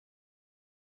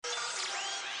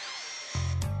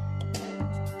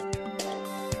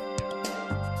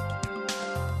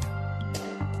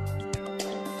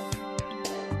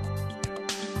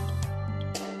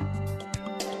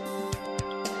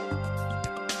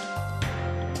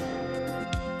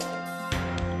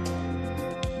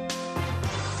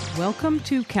Welcome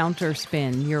to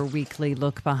Counterspin, your weekly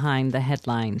look behind the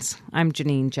headlines. I'm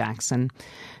Janine Jackson.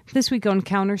 This week on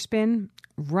Counterspin,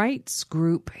 rights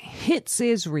group hits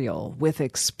Israel with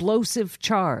explosive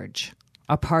charge,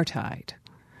 apartheid.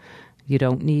 You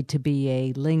don't need to be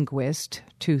a linguist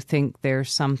to think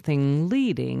there's something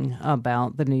leading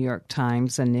about the New York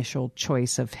Times' initial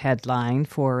choice of headline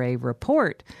for a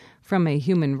report from a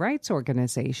human rights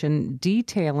organization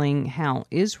detailing how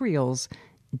Israel's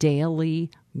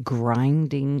daily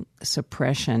grinding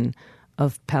suppression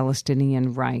of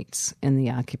Palestinian rights in the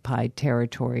occupied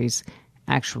territories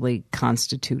actually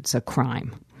constitutes a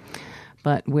crime.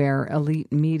 But where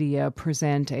elite media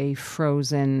present a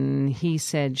frozen he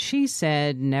said, she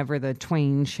said, never the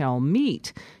twain shall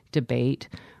meet debate,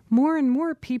 more and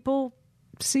more people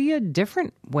see a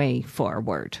different way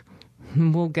forward.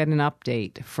 We'll get an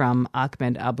update from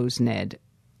Ahmed Abou-Sned,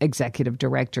 Executive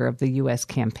Director of the U.S.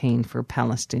 Campaign for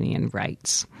Palestinian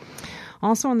Rights.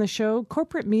 Also on the show,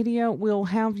 corporate media will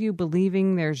have you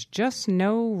believing there's just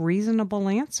no reasonable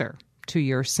answer to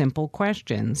your simple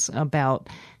questions about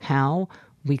how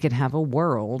we could have a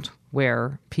world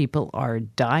where people are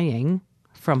dying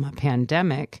from a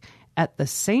pandemic at the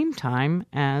same time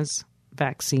as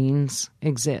vaccines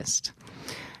exist.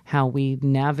 How we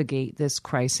navigate this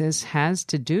crisis has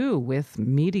to do with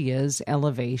media's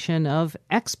elevation of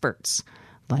experts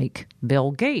like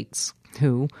Bill Gates,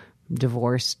 who,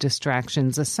 divorce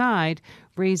distractions aside,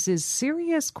 raises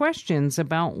serious questions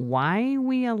about why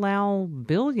we allow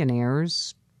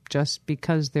billionaires, just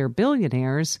because they're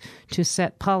billionaires, to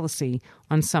set policy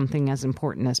on something as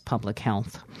important as public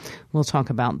health. We'll talk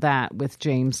about that with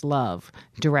James Love,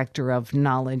 Director of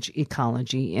Knowledge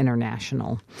Ecology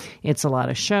International. It's a lot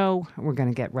of show. We're going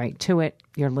to get right to it.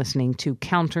 You're listening to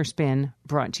Counterspin,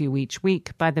 brought to you each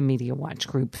week by the Media Watch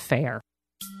Group FAIR.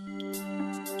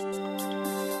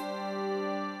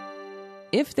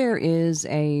 If there is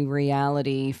a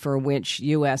reality for which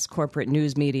U.S. corporate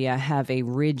news media have a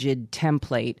rigid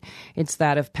template, it's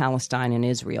that of Palestine and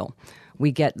Israel.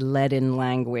 We get leaden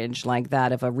language like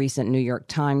that of a recent New York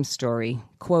Times story.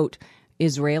 Quote,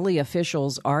 Israeli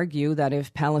officials argue that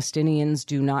if Palestinians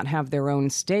do not have their own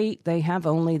state, they have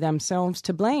only themselves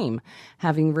to blame,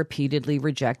 having repeatedly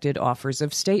rejected offers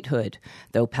of statehood,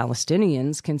 though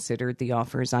Palestinians considered the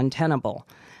offers untenable.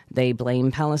 They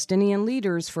blame Palestinian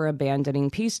leaders for abandoning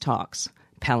peace talks.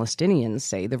 Palestinians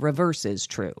say the reverse is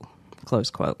true.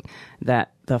 Close quote.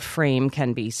 That the frame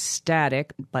can be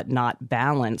static but not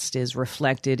balanced is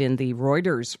reflected in the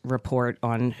Reuters report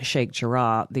on Sheikh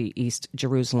Jarrah, the East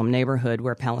Jerusalem neighborhood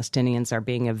where Palestinians are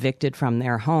being evicted from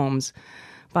their homes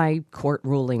by court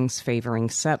rulings favoring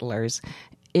settlers.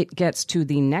 It gets to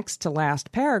the next to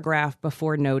last paragraph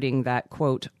before noting that,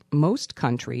 quote, most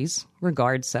countries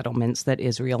regard settlements that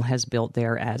Israel has built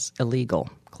there as illegal,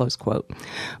 close quote.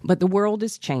 But the world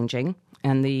is changing,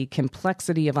 and the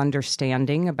complexity of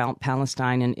understanding about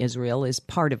Palestine and Israel is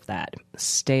part of that,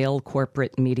 stale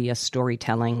corporate media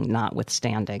storytelling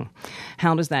notwithstanding.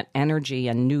 How does that energy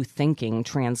and new thinking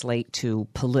translate to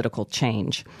political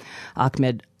change?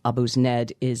 Ahmed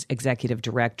Abou-Sned is Executive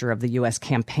Director of the U.S.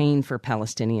 Campaign for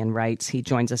Palestinian Rights. He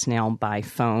joins us now by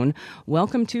phone.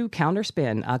 Welcome to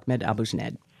Counterspin, Ahmed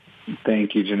Abou-Sned.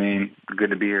 Thank you, Janine.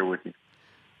 Good to be here with you.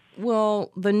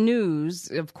 Well, the news,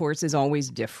 of course, is always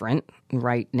different.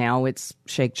 Right now, it's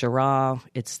Sheikh Jarrah.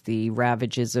 It's the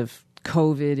ravages of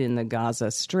COVID in the Gaza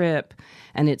Strip.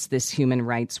 And it's this Human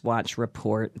Rights Watch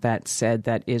report that said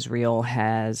that Israel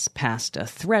has passed a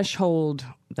threshold,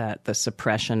 that the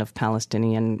suppression of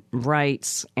Palestinian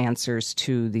rights answers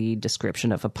to the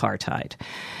description of apartheid.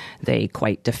 They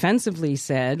quite defensively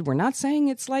said, we're not saying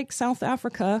it's like South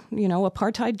Africa. You know,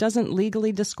 apartheid doesn't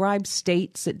legally describe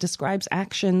states. It describes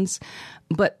actions.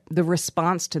 But the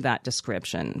response to that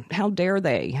description, how dare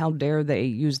they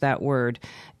use that word,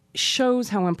 shows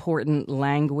how important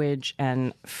language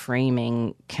and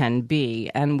framing can be.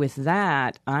 And with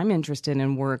that, I'm interested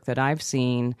in work that I've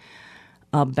seen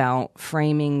about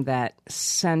framing that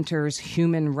centers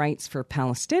human rights for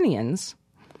Palestinians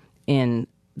in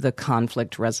the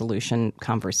conflict resolution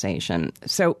conversation.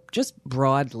 So just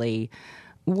broadly,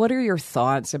 what are your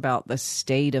thoughts about the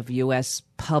state of U.S.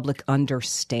 public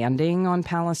understanding on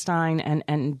Palestine,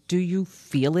 and do you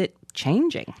feel it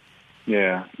changing?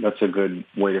 Yeah, that's a good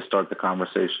way to start the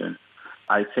conversation.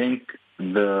 I think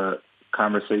the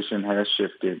conversation has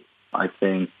shifted. I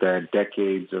think that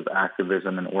decades of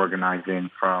activism and organizing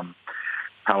from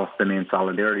Palestinian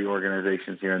solidarity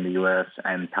organizations here in the U.S.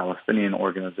 and Palestinian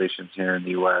organizations here in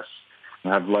the U.S.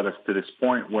 have led us to this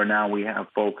point where now we have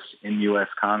folks in U.S.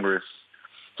 Congress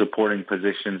supporting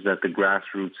positions that the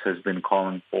grassroots has been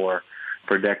calling for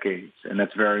for decades. And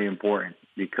that's very important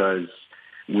because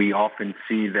we often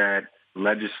see that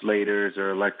legislators or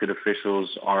elected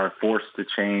officials are forced to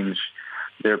change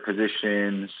their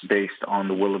positions based on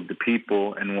the will of the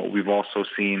people. And what we've also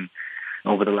seen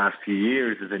over the last few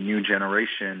years is a new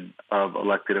generation of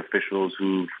elected officials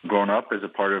who've grown up as a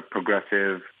part of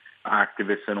progressive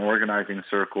activists and organizing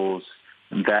circles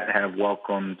that have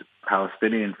welcomed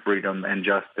Palestinian freedom and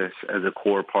justice as a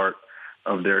core part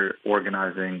of their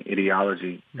organizing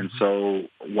ideology. Mm-hmm. And so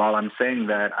while I'm saying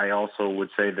that, I also would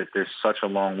say that there's such a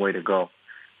long way to go.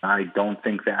 I don't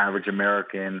think the average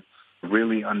American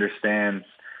really understands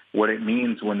what it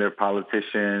means when their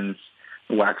politicians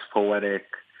wax poetic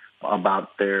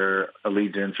about their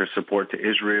allegiance or support to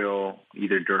Israel,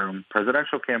 either during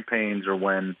presidential campaigns or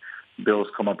when bills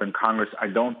come up in Congress. I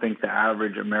don't think the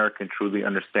average American truly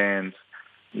understands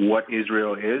what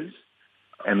Israel is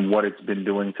and what it's been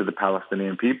doing to the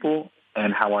Palestinian people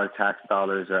and how our tax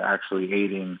dollars are actually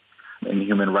aiding in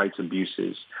human rights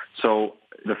abuses. So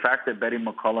the fact that Betty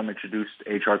McCollum introduced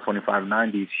H.R.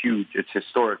 2590 is huge. It's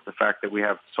historic. The fact that we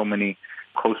have so many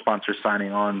co-sponsors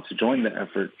signing on to join the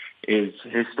effort is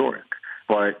historic.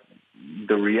 But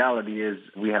the reality is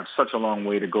we have such a long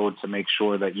way to go to make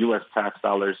sure that U.S. tax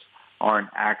dollars aren't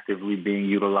actively being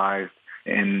utilized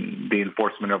in the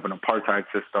enforcement of an apartheid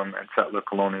system and settler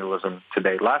colonialism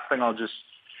today. Last thing I'll just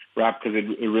wrap, because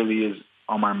it really is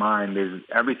on my mind, is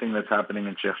everything that's happening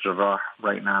in Sheikh Jarrah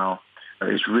right now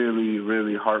is really,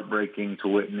 really heartbreaking to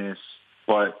witness.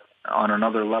 But on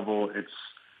another level, it's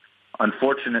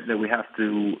unfortunate that we have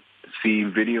to see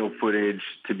video footage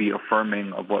to be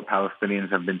affirming of what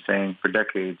Palestinians have been saying for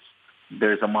decades.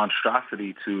 There's a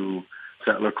monstrosity to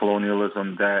settler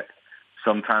colonialism that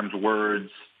sometimes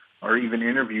words or even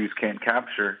interviews can't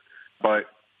capture. But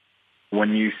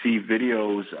when you see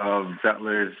videos of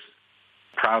settlers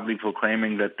proudly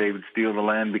proclaiming that they would steal the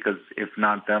land because if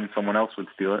not them, someone else would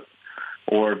steal it,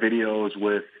 or videos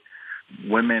with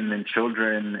women and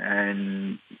children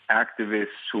and activists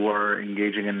who are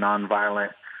engaging in nonviolent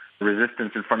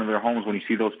resistance in front of their homes, when you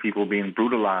see those people being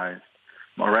brutalized,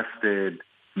 arrested,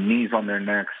 knees on their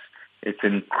necks, it's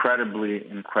incredibly,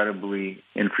 incredibly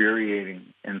infuriating.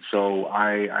 And so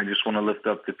I just want to lift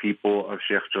up the people of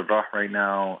Sheikh Jarrah right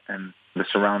now and the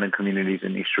surrounding communities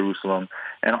in East Jerusalem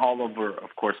and all over,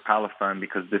 of course, Palestine,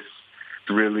 because this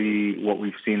is really what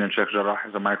we've seen in Sheikh Jarrah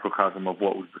is a microcosm of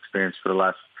what we've experienced for the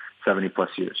last 70 plus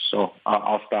years. So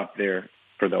I'll stop there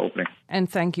for the opening. And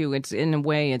thank you. It's in a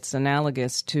way, it's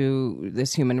analogous to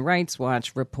this Human Rights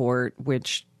Watch report,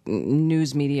 which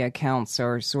news media accounts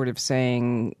are sort of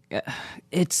saying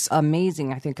it's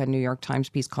amazing. I think a New York Times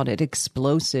piece called it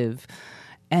explosive.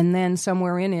 And then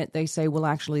somewhere in it, they say, well,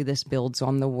 actually, this builds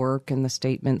on the work and the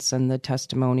statements and the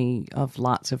testimony of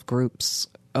lots of groups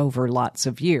over lots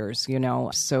of years, you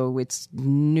know. So it's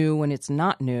new and it's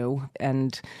not new.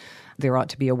 And there ought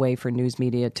to be a way for news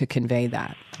media to convey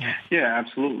that. Yeah,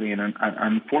 absolutely. And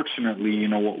unfortunately, you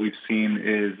know, what we've seen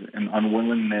is an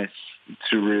unwillingness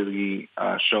to really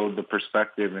show the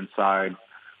perspective inside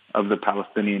of the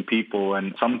Palestinian people.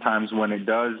 And sometimes when it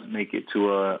does make it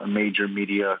to a major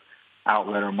media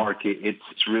outlet or market,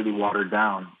 it's really watered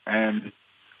down. And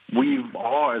we've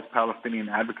all, as Palestinian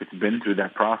advocates, been through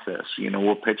that process. You know,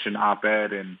 we'll pitch an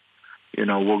op-ed and, you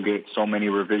know, we'll get so many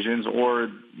revisions, or,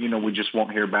 you know, we just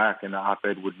won't hear back and the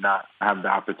op-ed would not have the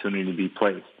opportunity to be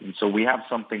placed. And so we have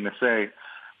something to say.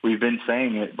 We've been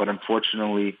saying it, but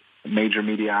unfortunately, major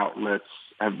media outlets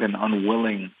have been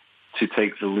unwilling to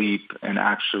take the leap and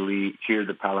actually hear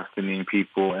the Palestinian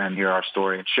people and hear our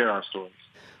story and share our stories.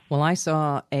 Well, I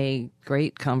saw a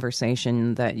great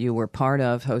conversation that you were part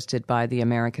of, hosted by the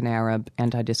American Arab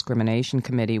Anti-Discrimination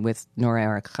Committee with Noor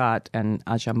Erakat and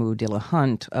Ajamu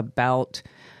Dillahunt about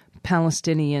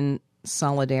Palestinian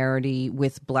solidarity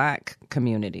with Black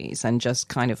communities and just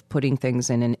kind of putting things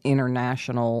in an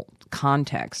international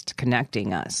context,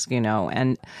 connecting us, you know.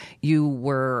 And you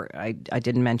were, I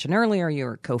didn't mention earlier,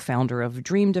 you're co-founder of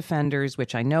Dream Defenders,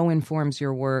 which I know informs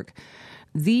your work.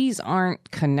 These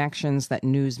aren't connections that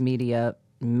news media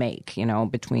make, you know,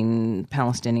 between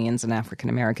Palestinians and African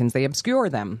Americans. They obscure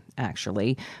them,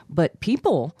 actually. But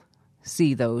people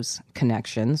see those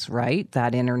connections, right?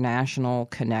 That international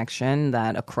connection,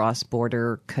 that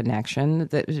across-border connection.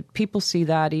 That people see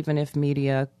that even if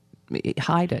media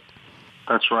hide it.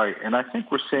 That's right. And I think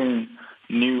we're seeing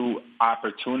new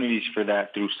opportunities for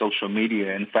that through social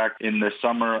media. In fact, in the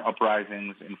summer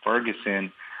uprisings in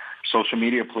Ferguson, social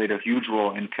media played a huge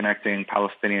role in connecting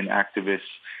Palestinian activists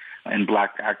and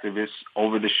Black activists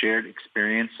over the shared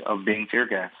experience of being tear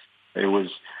gassed. It was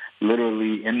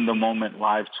literally in the moment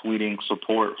live tweeting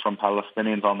support from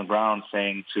Palestinians on the ground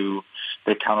saying to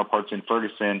their counterparts in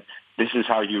Ferguson, this is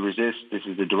how you resist, this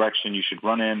is the direction you should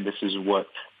run in, this is what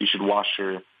you should wash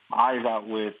your eyes out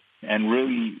with. And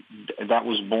really, that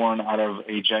was born out of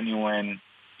a genuine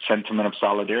sentiment of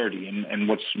solidarity. And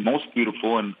what's most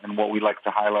beautiful and what we like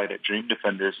to highlight at Dream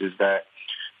Defenders is that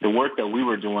the work that we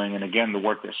were doing, and again, the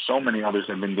work that so many others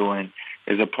have been doing,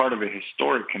 is a part of a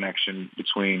historic connection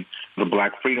between the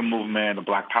Black Freedom Movement, the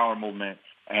Black Power Movement,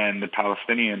 and the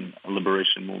Palestinian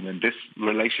Liberation Movement. This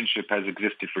relationship has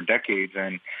existed for decades,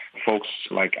 and folks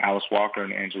like Alice Walker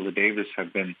and Angela Davis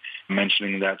have been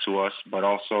mentioning that to us. But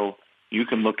also, you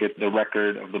can look at the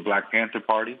record of the Black Panther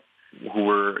Party, who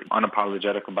were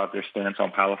unapologetic about their stance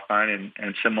on Palestine,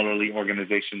 and similarly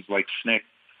organizations like SNCC,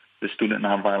 the Student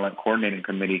Nonviolent Coordinating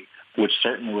Committee, which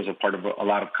certainly was a part of a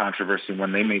lot of controversy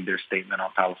when they made their statement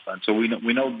on Palestine. So we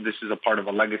know this is a part of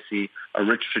a legacy, a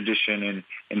rich tradition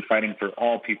in fighting for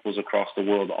all peoples across the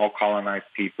world, all colonized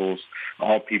peoples,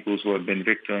 all peoples who have been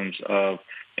victims of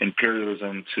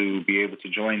imperialism, to be able to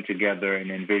join together and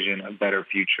envision a better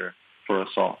future for us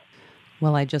all.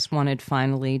 Well, I just wanted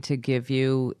finally to give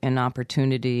you an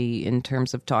opportunity in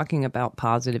terms of talking about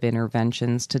positive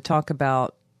interventions, to talk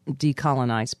about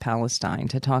decolonize Palestine,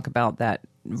 to talk about that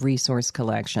resource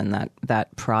collection,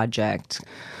 that project.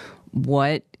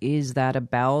 What is that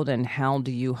about, and how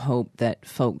do you hope that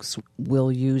folks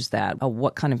will use that?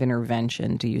 What kind of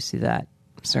intervention do you see that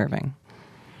serving?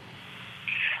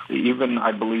 Even,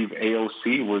 I believe,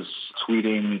 AOC was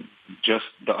tweeting just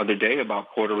the other day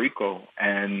about Puerto Rico,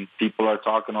 and people are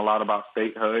talking a lot about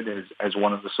statehood as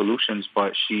one of the solutions,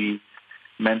 but she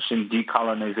mentioned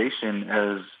decolonization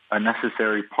as a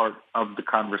necessary part of the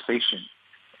conversation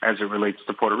as it relates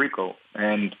to Puerto Rico.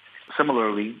 And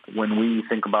similarly, when we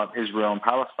think about Israel and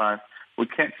Palestine, we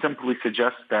can't simply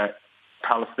suggest that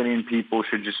Palestinian people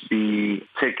should just be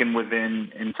taken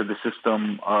into the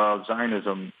system of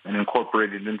Zionism and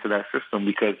incorporated into that system,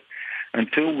 because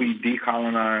until we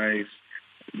decolonize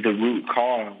the root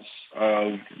cause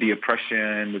of the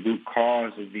oppression, the root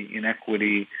cause of the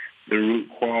inequity, the root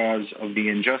cause of the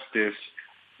injustice,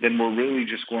 then we're really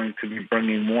just going to be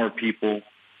bringing more people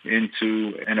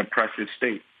into an oppressive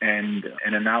state. And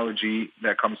an analogy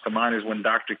that comes to mind is when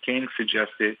Dr. King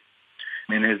suggested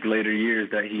in his later years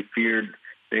that he feared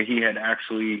that he had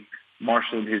actually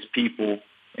marshaled his people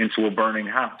into a burning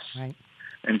house. Right.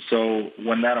 And so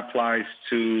when that applies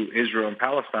to Israel and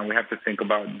Palestine, we have to think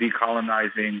about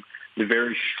decolonizing the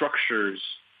very structures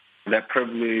that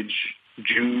privilege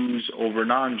Jews over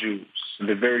non-Jews,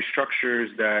 the very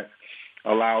structures that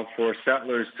allow for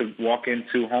settlers to walk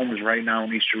into homes right now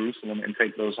in East Jerusalem and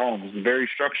take those homes, the very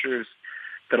structures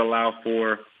that allow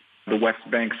for the West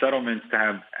Bank settlements to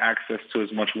have access to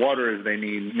as much water as they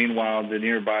need. Meanwhile, the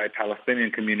nearby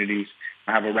Palestinian communities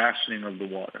have a rationing of the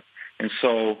water. And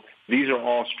so these are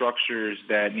all structures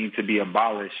that need to be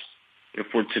abolished if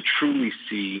we're to truly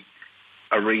see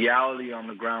a reality on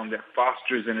the ground that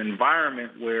fosters an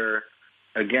environment where,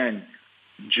 again,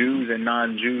 Jews and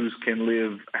non-Jews can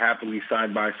live happily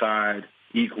side by side,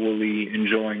 equally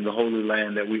enjoying the Holy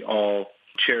Land that we all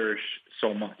cherish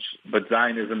so much. But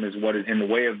Zionism is what is in the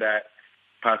way of that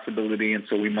possibility, and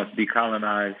so we must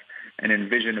decolonize and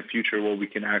envision a future where we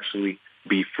can actually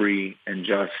be free and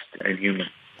just and human.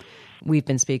 We've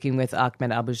been speaking with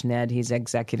Ahmed Abou-Jned. He's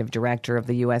executive director of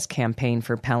the U.S. Campaign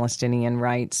for Palestinian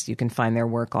Rights. You can find their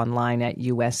work online at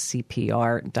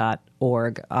uscpr.org.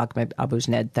 Ahmed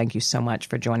Abou-Jned, thank you so much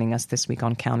for joining us this week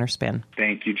on Counterspin.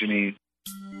 Thank you, Janine.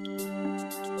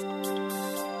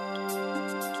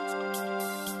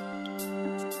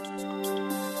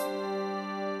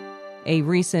 A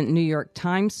recent New York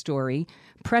Times story,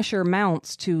 pressure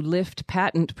mounts to lift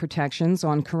patent protections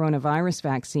on coronavirus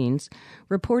vaccines,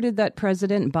 reported that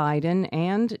President Biden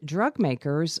and drug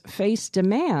makers face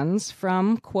demands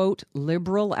from, quote,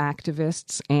 liberal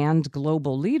activists and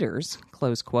global leaders,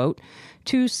 close quote,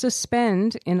 to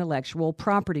suspend intellectual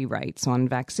property rights on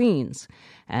vaccines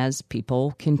as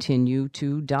people continue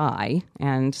to die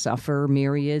and suffer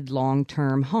myriad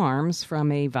long-term harms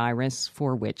from a virus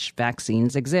for which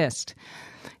vaccines exist.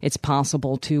 It's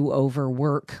possible to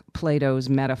overwork Plato's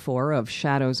metaphor of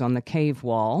shadows on the cave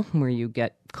wall, where you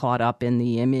get caught up in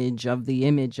the image of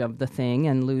the thing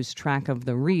and lose track of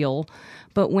the real.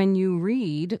 But when you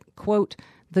read, quote,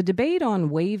 the debate on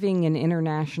waiving an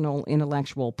international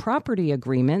intellectual property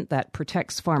agreement that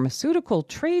protects pharmaceutical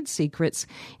trade secrets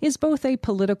is both a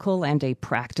political and a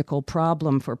practical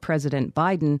problem for President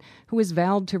Biden, who has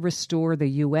vowed to restore the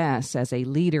U.S. as a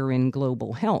leader in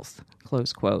global health,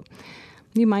 close quote.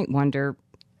 You might wonder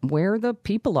where the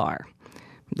people are.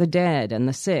 The dead and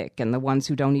the sick and the ones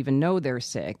who don't even know they're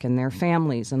sick and their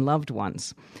families and loved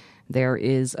ones. There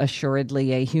is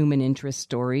assuredly a human interest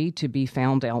story to be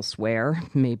found elsewhere,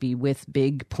 maybe with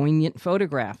big, poignant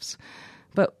photographs.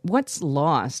 But what's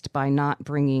lost by not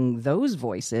bringing those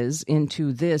voices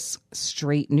into this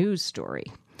straight news story,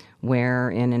 where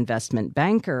an investment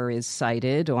banker is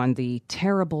cited on the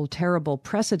terrible, terrible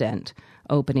precedent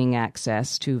opening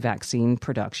access to vaccine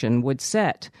production would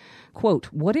set? Quote,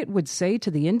 what it would say to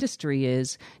the industry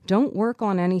is, don't work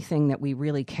on anything that we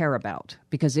really care about,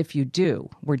 because if you do,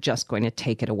 we're just going to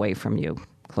take it away from you,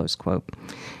 close quote.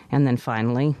 And then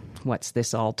finally, what's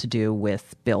this all to do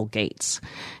with Bill Gates?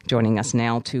 Joining us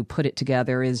now to put it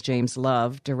together is James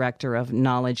Love, Director of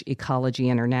Knowledge Ecology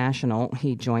International.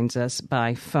 He joins us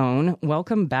by phone.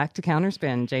 Welcome back to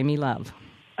Counterspin, Jamie Love.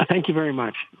 Thank you very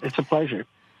much. It's a pleasure.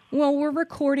 Well, we're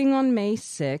recording on May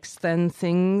 6th, and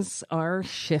things are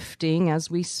shifting as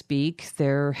we speak.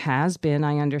 There has been,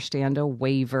 I understand, a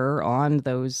waiver on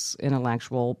those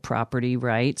intellectual property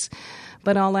rights.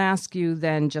 But I'll ask you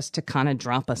then just to kind of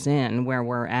drop us in where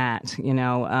we're at. You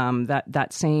know,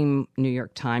 that same New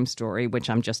York Times story, which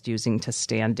I'm just using to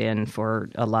stand in for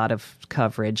a lot of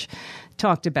coverage,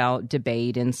 talked about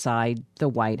debate inside the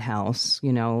White House,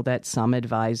 you know, that some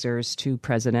advisors to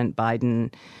President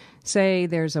Biden say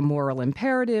there's a moral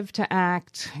imperative to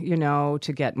act, you know,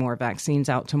 to get more vaccines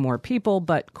out to more people.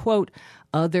 But, quote,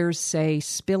 others say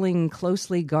spilling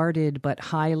closely guarded but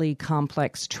highly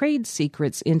complex trade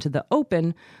secrets into the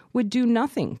open would do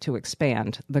nothing to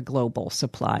expand the global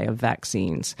supply of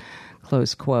vaccines,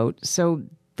 close quote. So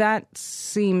that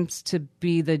seems to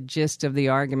be the gist of the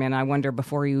argument. I wonder,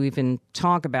 before you even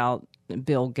talk about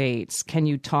Bill Gates, can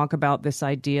you talk about this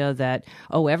idea that,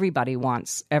 everybody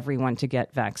wants everyone to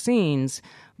get vaccines,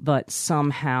 but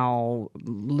somehow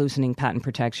loosening patent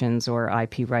protections or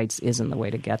IP rights isn't the way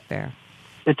to get there?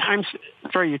 The Times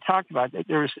story you talked about,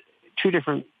 there's two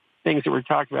different things that we're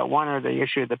talking about. One are the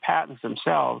issue of the patents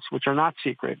themselves, which are not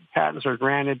secret. Patents are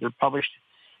granted, they're published,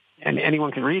 and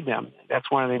anyone can read them.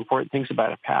 That's one of the important things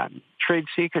about a patent. Trade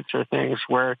secrets are things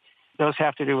where those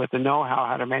have to do with the know-how,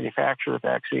 how to manufacture a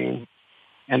vaccine.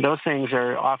 And those things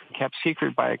are often kept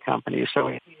secret by a company. So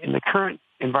in the current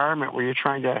environment where you're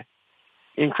trying to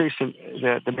increase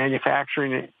the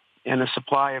manufacturing and the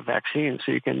supply of vaccines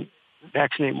so you can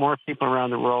vaccinate more people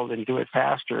around the world and do it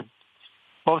faster,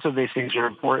 both of these things are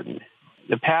important.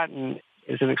 The patent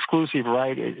is an exclusive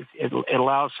right. It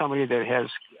allows somebody that has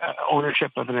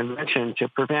ownership of an invention to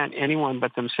prevent anyone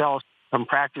but themselves from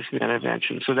practicing that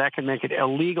invention. So that can make it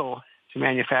illegal to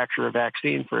manufacture a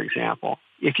vaccine, for example.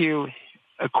 If you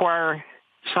acquire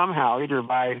somehow, either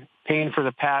by paying for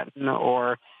the patent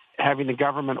or having the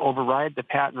government override the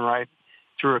patent right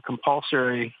through a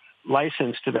compulsory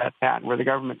license to that patent, where the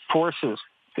government forces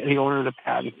the owner of the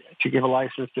patent to give a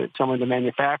license to someone to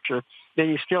manufacture, then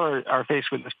you still are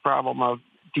faced with this problem of,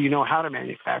 do you know how to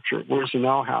manufacture it? Where's the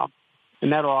know-how?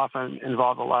 And that'll often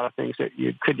involve a lot of things that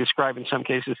you could describe in some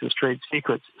cases as trade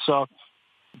secrets. So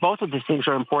both of these things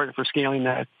are important for scaling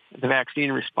the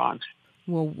vaccine response.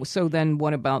 Well, so then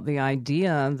what about the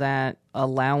idea that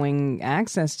allowing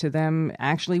access to them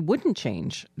actually wouldn't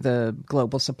change the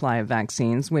global supply of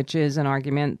vaccines, which is an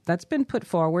argument that's been put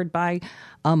forward by,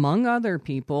 among other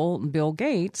people, Bill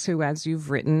Gates, who, as you've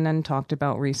written and talked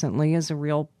about recently, is a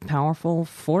real powerful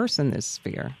force in this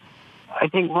sphere? I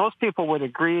think most people would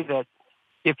agree that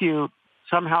if you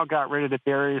somehow got rid of the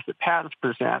barriers that patents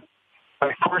present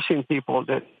by forcing people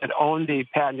that own the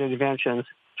patented inventions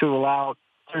to allow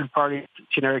third-party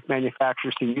generic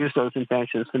manufacturers to use those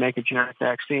inventions to make a generic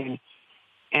vaccine,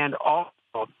 and also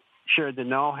share the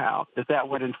know-how, that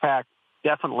would, in fact,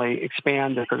 definitely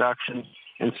expand the production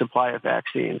and supply of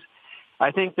vaccines.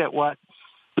 I think that what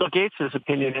Bill Gates'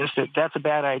 opinion is that that's a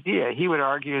bad idea. He would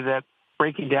argue that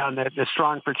breaking down the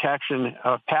strong protection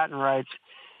of patent rights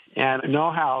and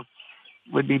know-how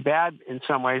would be bad in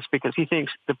some ways, because he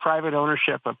thinks the private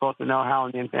ownership of both the know-how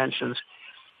and the inventions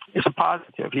is a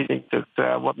positive. He thinks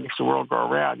that what makes the world go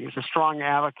around. He's a strong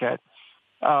advocate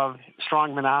of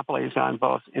strong monopolies on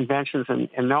both inventions and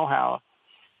know-how.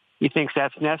 He thinks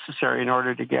that's necessary in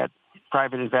order to get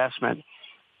private investment.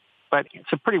 But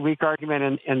it's a pretty weak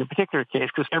argument in the particular case,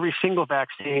 because every single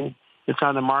vaccine that's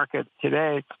on the market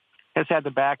today has had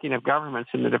the backing of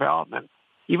governments in the development.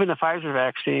 Even the Pfizer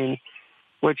vaccine,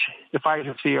 which the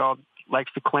Pfizer CEO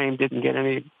likes to claim didn't get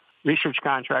any research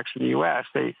contracts from the U.S.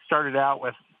 They started out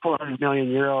with 400 million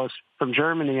euros from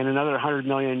Germany and another 100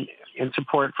 million in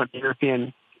support from the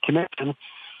European Commission,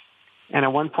 and a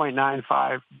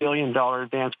 $1.95 billion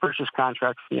advance purchase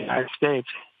contract from the United States.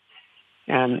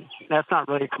 And that's not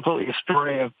really completely a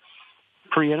story of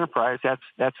free enterprise.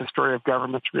 That's a story of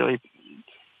governments really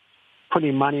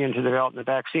putting money into developing the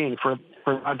vaccine. For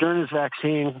Moderna's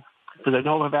vaccine, for the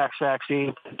Novavax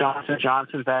vaccine, for the Johnson &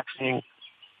 Johnson vaccine,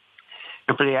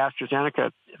 and for the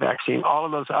AstraZeneca vaccine, all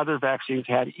of those other vaccines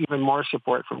had even more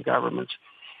support from governments.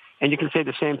 And you can say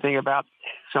the same thing about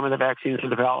some of the vaccines in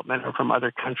development or from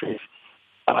other countries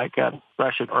like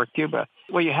Russia or Cuba.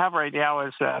 What you have right now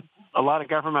is a lot of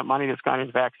government money that's gone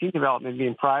into vaccine development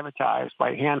being privatized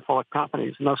by a handful of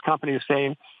companies. And those companies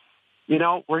saying,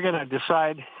 we're going to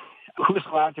decide who's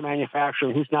allowed to manufacture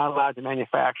and who's not allowed to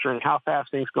manufacture and how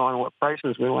fast things go and what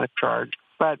prices we want to charge.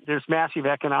 But there's massive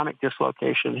economic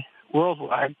dislocation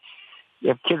worldwide. You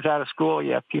have kids out of school.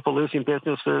 You have people losing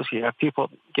businesses. You have people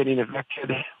getting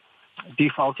evicted,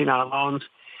 defaulting on loans,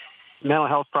 mental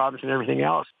health problems, and everything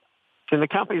else. And the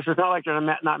companies, it's not like they're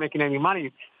not making any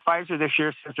money. Pfizer this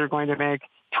year says they're going to make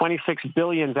 $26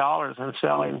 billion on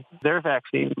selling their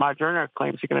vaccine. Moderna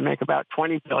claims they're going to make about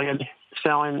 $20 billion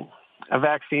selling a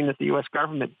vaccine that the U.S.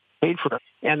 government paid for.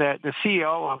 And the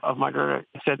CEO of Moderna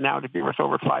said now to be worth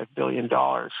over $5 billion.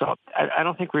 So I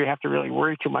don't think we have to really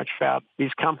worry too much about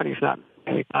these companies not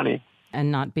making money. And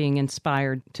not being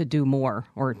inspired to do more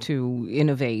or to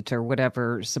innovate or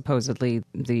whatever supposedly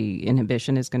the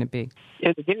inhibition is going to be. In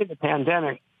the beginning of the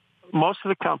pandemic, most of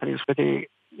the companies, with the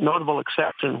notable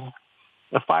exception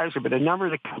of Pfizer, but a number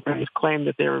of the companies claimed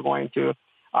that they were going to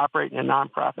operate in a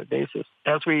nonprofit basis.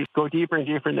 As we go deeper and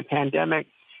deeper in the pandemic,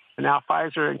 and now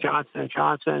Pfizer and Johnson &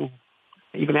 Johnson,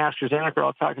 even AstraZeneca are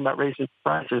all talking about raising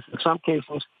prices. In some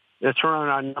cases, they're throwing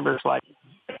on numbers like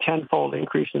a tenfold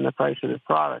increase in the price of their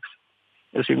products.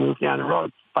 As we move down the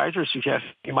road, Pfizer suggests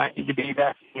you might need to be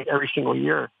vaccinated every single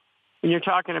year. When you're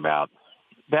talking about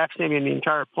vaccinating the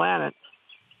entire planet,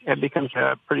 it becomes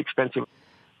pretty expensive.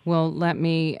 Well, let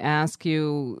me ask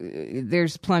you,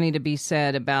 there's plenty to be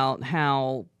said about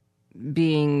how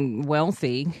being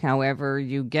wealthy, however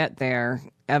you get there,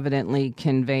 evidently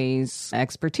conveys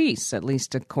expertise, at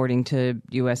least according to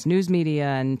U.S. news media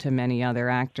and to many other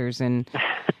actors in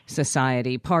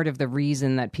society. Part of the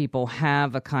reason that people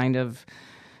have a kind of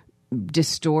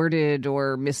distorted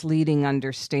or misleading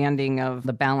understanding of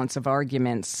the balance of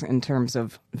arguments in terms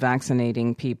of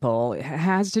vaccinating people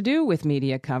has to do with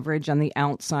media coverage and the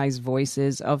outsized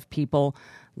voices of people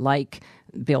like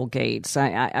Bill Gates.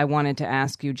 I wanted to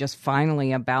ask you just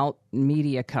finally about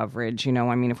media coverage.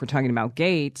 If we're talking about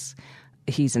Gates,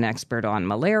 he's an expert on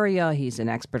malaria, he's an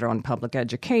expert on public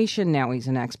education, now he's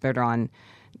an expert on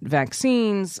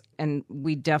vaccines, and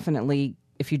we definitely,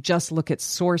 if you just look at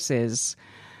sources,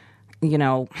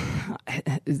 I'm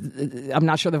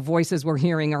not sure the voices we're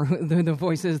hearing are the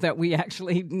voices that we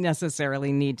actually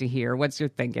necessarily need to hear. What's your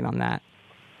thinking on that?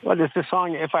 Well, there's the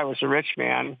song, If I Was a Rich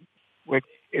Man, which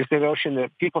is the notion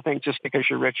that people think just because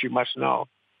you're rich, you must know.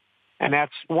 And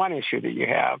that's one issue that you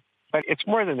have. But it's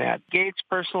more than that. Gates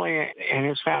personally and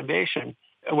his foundation,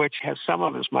 which has some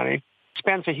of his money,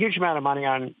 spends a huge amount of money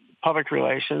on public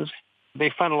relations.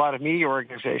 They fund a lot of media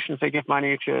organizations. They give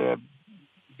money to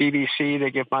BBC.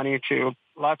 They give money to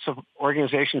lots of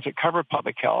organizations that cover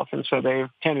public health. And so they've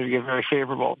tended to give very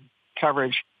favorable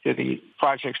coverage to the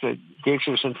projects that Gates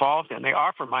was involved in. They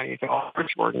offer money to all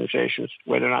sorts of organizations,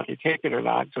 whether or not they take it or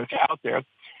not. So it's out there.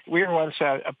 We were once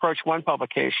approached one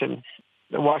publication,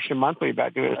 the Washington Monthly,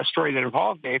 about doing a story that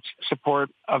involved Gates' support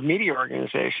of media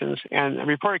organizations. And the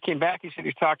reporter came back. He said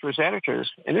he talked to his editors.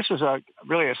 And this was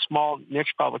really a small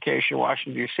niche publication in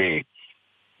Washington, D.C.,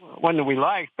 one that we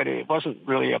liked, but it wasn't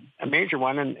really a major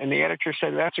one. And the editor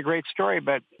said, that's a great story,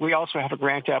 but we also have a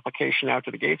grant application out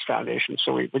to the Gates Foundation,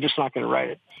 so we're just not going to write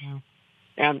it. Yeah.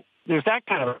 And there's that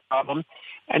kind of a problem.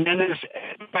 And then there's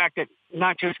the fact that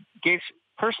not just Gates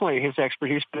personally, his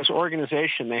expertise, but his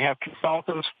organization. They have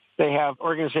consultants. They have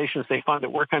organizations they fund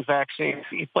that work on vaccines.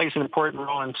 He plays an important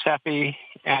role in CEPI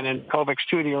and in COVAX,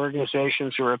 two of the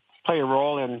organizations who play a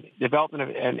role in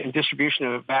development and distribution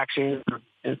of vaccines for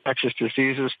infectious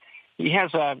diseases. He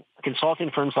has consulting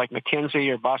firms like McKinsey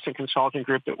or Boston Consulting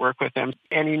Group that work with him.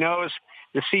 And he knows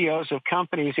the CEOs of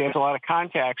companies. He has a lot of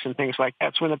contacts and things like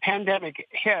that. So when the pandemic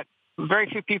hit, very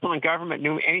few people in government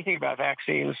knew anything about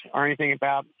vaccines or anything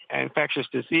about infectious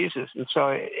diseases. And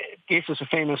so Gates is a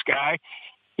famous guy.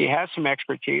 He has some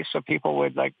expertise. So people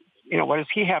would what does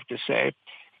he have to say?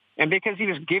 And because he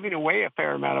was giving away a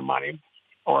fair amount of money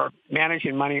or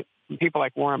managing money from people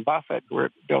like Warren Buffett who were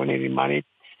donating money,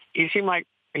 he seemed like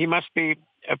he must be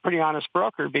a pretty honest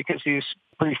broker because he's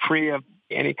pretty free of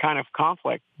any kind of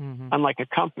conflict, unlike a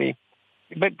company.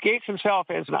 But Gates himself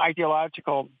has an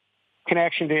ideological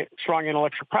connection to strong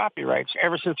intellectual property rights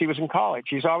ever since he was in college.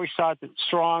 He's always thought that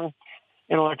strong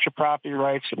intellectual property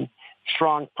rights and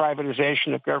strong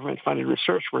privatization of government-funded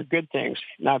research were good things,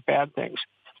 not bad things.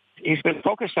 he's been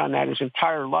focused on that his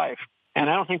entire life. And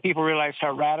I don't think people realize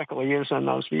how radical he is on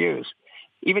those views.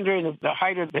 Even during the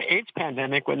height of the AIDS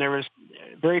pandemic, when there was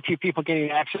very few people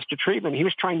getting access to treatment, he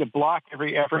was trying to block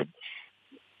every effort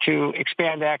to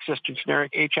expand access to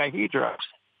generic HIV drugs,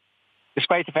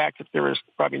 despite the fact that there was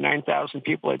probably 9,000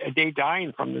 people a day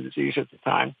dying from the disease at the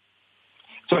time.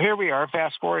 So here we are,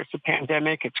 fast forward, it's a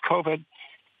pandemic, it's COVID,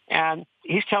 and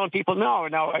he's telling people, no,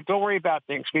 don't worry about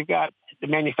things. We've got the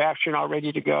manufacturing all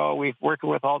ready to go. We're working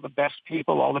with all the best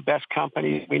people, all the best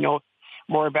companies. We know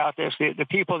more about this. The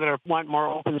people that want more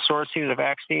open sourcing of the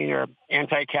vaccine are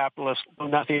anti-capitalist,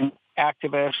 nothing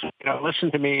activists.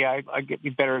 Listen to me, I give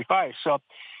you better advice. So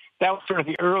that was sort of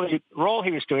the early role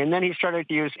he was doing. And then he started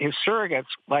to use his surrogates,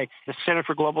 like the Center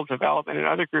for Global Development and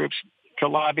other groups, to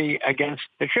lobby against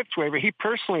the TRIPS waiver. He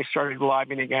personally started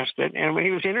lobbying against it. And when he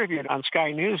was interviewed on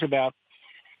Sky News about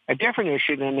a different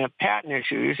issue than the patent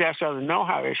issue, he was asked about the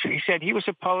know-how issue. He said he was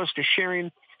opposed to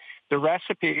sharing the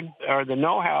recipe or the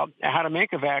know-how how to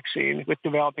make a vaccine with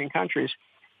developing countries,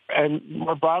 and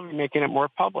more broadly making it more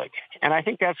public. And I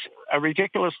think that's a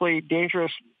ridiculously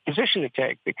dangerous position to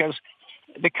take, because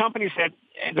the companies that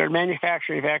are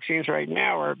manufacturing vaccines right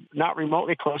now are not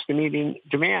remotely close to meeting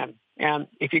demand. And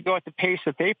if you go at the pace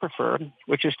that they prefer,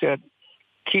 which is to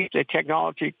keep the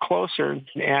technology closer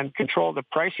and control the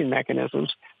pricing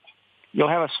mechanisms, you'll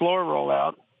have a slower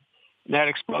rollout. And that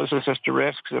exposes us to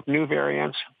risks of new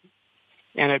variants.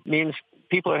 And it means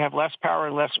people that have less power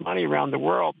and less money around the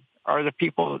world are the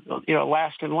people,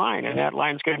 last in line. And that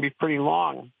line's going to be pretty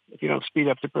long if you don't speed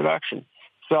up the production.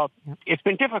 So It's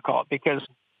been difficult because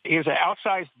he has an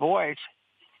outsized voice.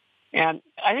 And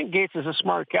I think Gates is a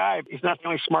smart guy. He's not the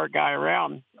only smart guy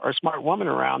around or smart woman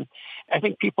around. I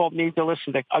think people need to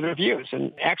listen to other views.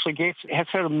 And actually, Gates has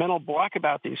sort of a mental block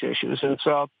about these issues. And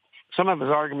so some of his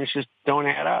arguments just don't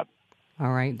add up.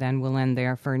 All right, then we'll end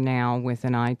there for now with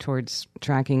an eye towards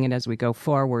tracking it as we go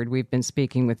forward. We've been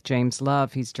speaking with James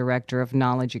Love. He's director of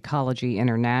Knowledge Ecology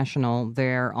International.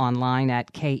 They're online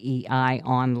at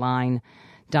keionline.org.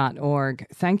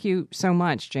 Thank you so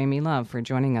much, Jamie Love, for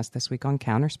joining us this week on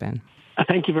Counterspin.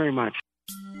 Thank you very much.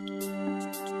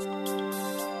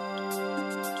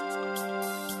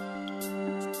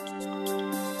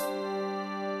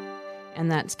 And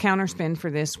that's Counterspin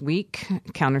for this week.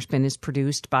 Counterspin is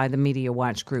produced by the Media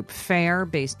Watch Group FAIR,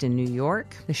 based in New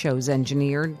York. The show's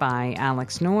engineered by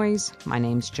Alex Noyes. My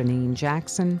name's Janine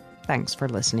Jackson. Thanks for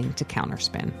listening to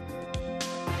Counterspin.